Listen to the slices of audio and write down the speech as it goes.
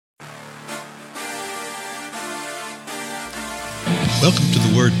Welcome to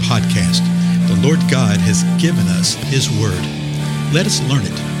the Word Podcast. The Lord God has given us His Word. Let us learn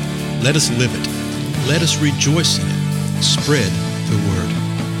it. Let us live it. Let us rejoice in it. Spread the Word.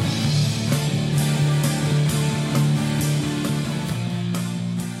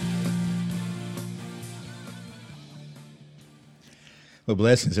 Well,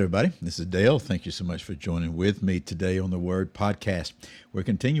 blessings, everybody. This is Dale. Thank you so much for joining with me today on the Word Podcast. We're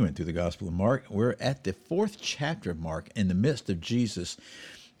continuing through the Gospel of Mark. We're at the 4th chapter of Mark in the midst of Jesus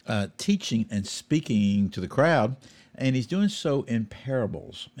teaching and speaking to the crowd, and he's doing so in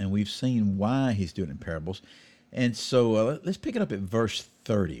parables, and we've seen why he's doing it in parables. And so let's pick it up at verse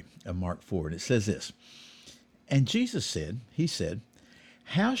 30 of Mark 4, and it says this, "And Jesus said,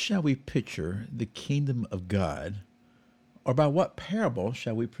 how shall we picture the kingdom of God, or by what parable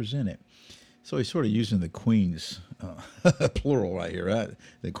shall we present it?" So he's sort of using the Queen's plural right here, right?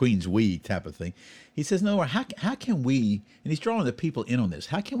 The Queen's we type of thing. He says, no, how can we, and he's drawing the people in on this,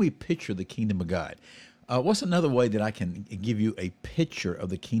 how can we picture the kingdom of God? What's another way that I can give you a picture of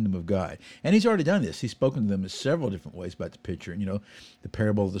the kingdom of God? And he's already done this. He's spoken to them in several different ways about the picture, the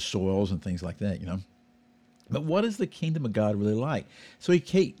parable of the soils and things like that, But what is the kingdom of God really like? So he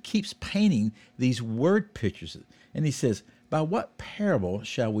keeps painting these word pictures. And he says, by what parable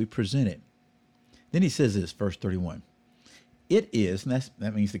shall we present it? Then he says this, verse 31. It is, and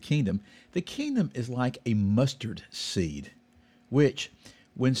that means the kingdom is like a mustard seed, which,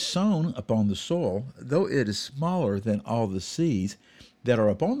 when sown upon the soil, though it is smaller than all the seeds that are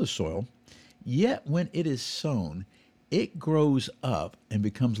upon the soil, yet when it is sown, it grows up and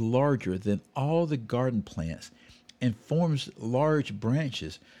becomes larger than all the garden plants and forms large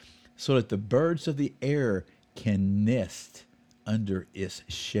branches so that the birds of the air can nest under its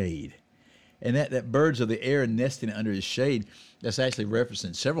shade. And that birds of the air nesting under its shade, that's actually referenced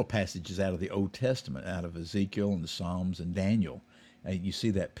in several passages out of the Old Testament, out of Ezekiel and the Psalms and Daniel. You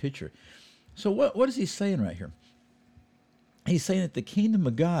see that picture. So what is he saying right here? He's saying that the kingdom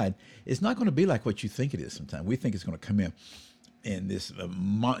of God is not going to be like what you think it is sometimes. We think it's going to come in and this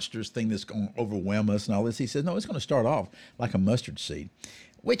monstrous thing that's going to overwhelm us and all this. He says, no, it's going to start off like a mustard seed,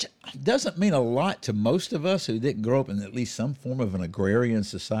 which doesn't mean a lot to most of us who didn't grow up in at least some form of an agrarian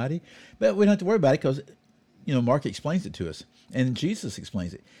society. But we don't have to worry about it because, Mark explains it to us, and Jesus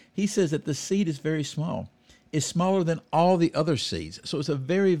explains it. He says that the seed is very small. It's smaller than all the other seeds. So it's a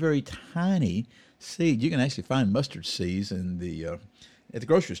very, very tiny seed. You can actually find mustard seeds in at the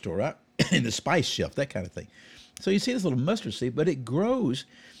grocery store, right? In the spice shelf, that kind of thing. So you see this little mustard seed, but it grows,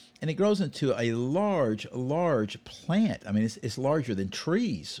 and it grows into a large, large plant. I mean, it's larger than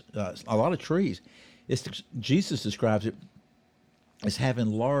trees, a lot of trees. Jesus describes it as having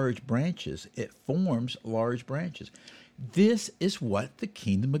large branches. It forms large branches. This is what the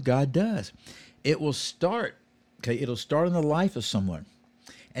kingdom of God does. It will start, it'll start in the life of someone.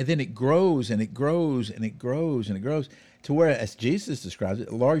 And then it grows and it grows and it grows and it grows to where, as Jesus describes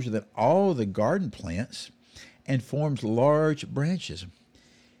it, larger than all the garden plants and forms large branches.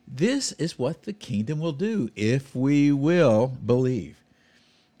 This is what the kingdom will do if we will believe.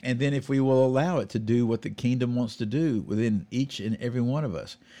 And then if we will allow it to do what the kingdom wants to do within each and every one of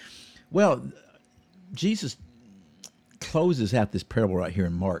us. Well, Jesus closes out this parable right here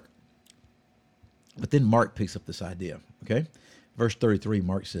in Mark. But then Mark picks up this idea, okay? Verse 33,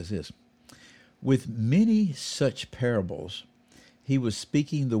 Mark says this, with many such parables, he was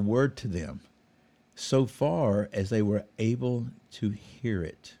speaking the word to them, so far as they were able to hear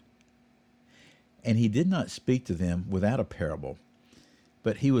it. And he did not speak to them without a parable,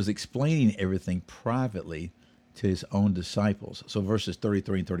 but he was explaining everything privately to his own disciples. So verses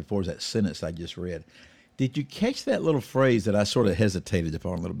 33 and 34 is that sentence I just read. Did you catch that little phrase that I sort of hesitated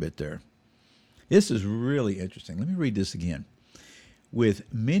upon a little bit there? This is really interesting. Let me read this again.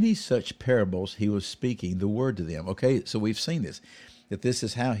 With many such parables, he was speaking the word to them. Okay, so we've seen this, that this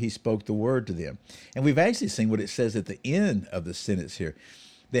is how he spoke the word to them. And we've actually seen what it says at the end of the sentence here,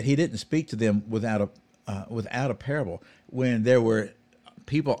 that he didn't speak to them without a parable. When there were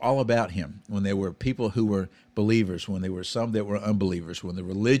people all about him, when there were people who were believers, when there were some that were unbelievers, when the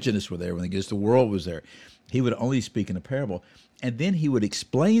religionists were there, when the world was there, he would only speak in a parable. And then he would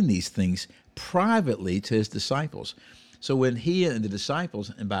explain these things privately to his disciples. So when he and the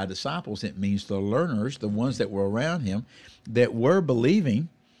disciples, and by disciples it means the learners, the ones that were around him, that were believing.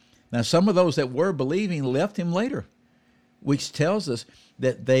 Now some of those that were believing left him later, which tells us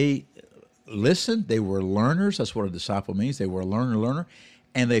that they listened, they were learners. That's what a disciple means. They were a learner,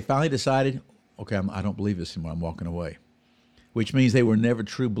 and they finally decided, okay, I don't believe this anymore, I'm walking away, which means they were never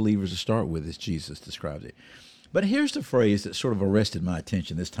true believers to start with, as Jesus describes it. But here's the phrase that sort of arrested my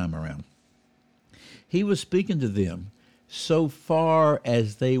attention this time around. He was speaking to them so far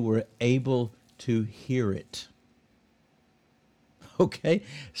as they were able to hear it. Okay?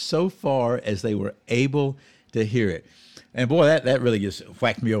 So far as they were able to hear it. And boy, that really just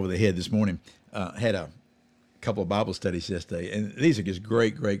whacked me over the head this morning. Had a couple of Bible studies yesterday, and these are just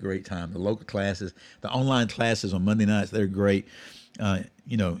great time. The local classes, the online classes on Monday nights, they're great.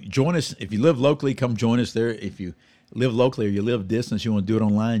 Join us. If you live locally, come join us there. If you live locally or you live distance, you want to do it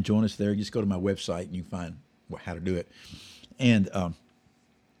online, join us there. Just go to my website and you can find how to do it. And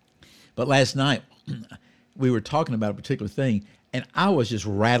but last night we were talking about a particular thing, and I was just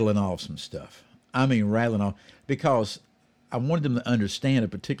rattling off some stuff. I mean, rattling off, because I wanted them to understand a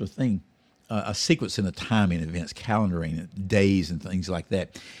particular thing, a sequence in the timing events, calendaring, days, and things like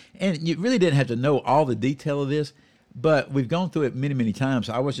that. And you really didn't have to know all the detail of this, but we've gone through it many times.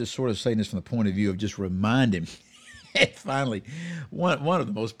 I was just sort of saying this from the point of view of just reminding. And finally, one of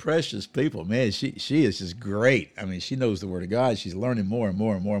the most precious people, man, she is just great. I mean, she knows the Word of God. She's learning more and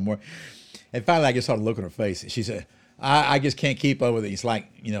more. And finally, I just saw the look on her face. She said, I just can't keep up with it. It's like,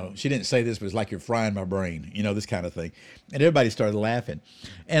 she didn't say this, but it's like you're frying my brain, this kind of thing. And everybody started laughing.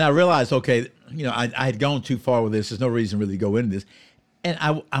 And I realized, okay, I had gone too far with this. There's no reason really to go into this. And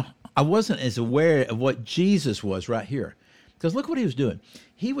I wasn't as aware of what Jesus was right here. Because look what he was doing.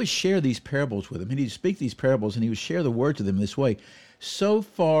 He would share these parables with them, and he'd speak these parables, and he would share the word to them this way, so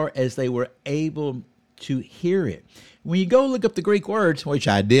far as they were able to hear it. When you go look up the Greek words, which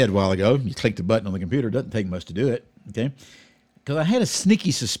I did a while ago, you click the button on the computer, it doesn't take much to do it, okay? Because I had a sneaky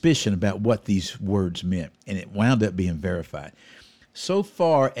suspicion about what these words meant, and it wound up being verified. So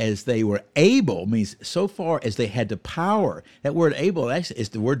far as they were able means so far as they had the power. That word able actually is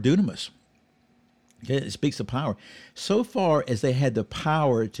the word dunamis. Okay, it speaks of power. So far as they had the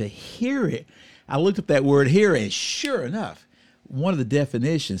power to hear it, I looked up that word hear, and sure enough, one of the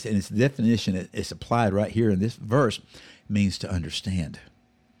definitions, and its definition is applied right here in this verse, means to understand.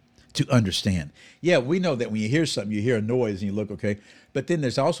 To understand. Yeah, we know that when you hear something, you hear a noise and you look, okay, but then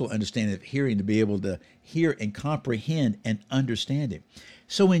there's also understanding of hearing, to be able to hear and comprehend and understand it.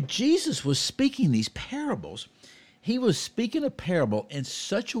 So when Jesus was speaking these parables, he was speaking a parable in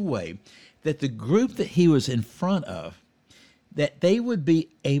such a way that the group that he was in front of, that they would be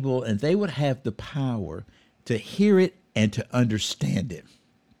able and they would have the power to hear it and to understand it.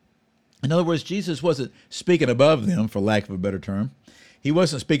 In other words, Jesus wasn't speaking above them, for lack of a better term. He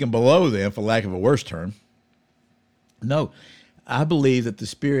wasn't speaking below them, for lack of a worse term. No, I believe that the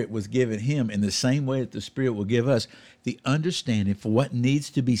Spirit was given him in the same way that the Spirit will give us the understanding for what needs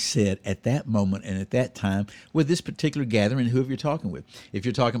to be said at that moment and at that time with this particular gathering, whoever you're talking with. If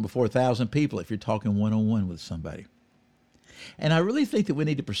you're talking before 1,000 people, if you're talking one-on-one with somebody. And I really think that we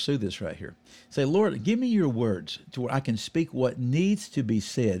need to pursue this right here. Say, Lord, give me your words to where I can speak what needs to be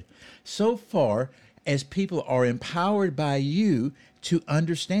said so far as people are empowered by you to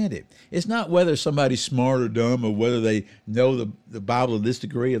understand it. It's not whether somebody's smart or dumb, or whether they know the Bible to this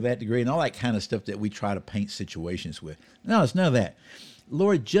degree or that degree and all that kind of stuff that we try to paint situations with. No, it's none of that.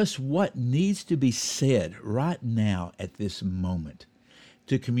 Lord, just what needs to be said right now at this moment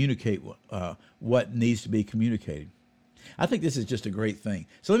to communicate what needs to be communicated. I think this is just a great thing.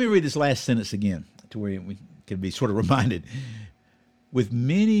 So let me read this last sentence again to where we can be sort of reminded. With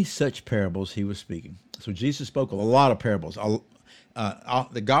many such parables he was speaking. So Jesus spoke a lot of parables.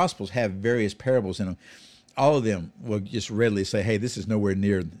 The Gospels have various parables in them. All of them will just readily say, hey, this is nowhere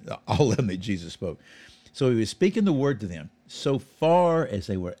near all of them that Jesus spoke. So he was speaking the word to them so far as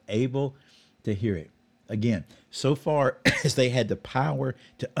they were able to hear it. Again, so far as they had the power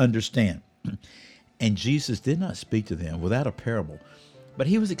to understand. And Jesus did not speak to them without a parable, but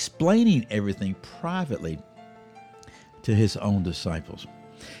he was explaining everything privately to his own disciples.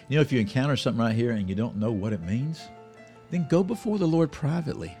 If you encounter something right here and you don't know what it means, then go before the Lord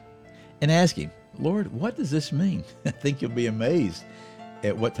privately and ask him, Lord, what does this mean? I think you'll be amazed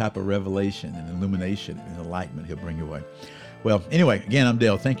at what type of revelation and illumination and enlightenment he'll bring your way. Well, anyway, again, I'm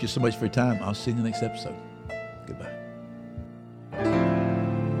Dale. Thank you so much for your time. I'll see you in the next episode. Goodbye.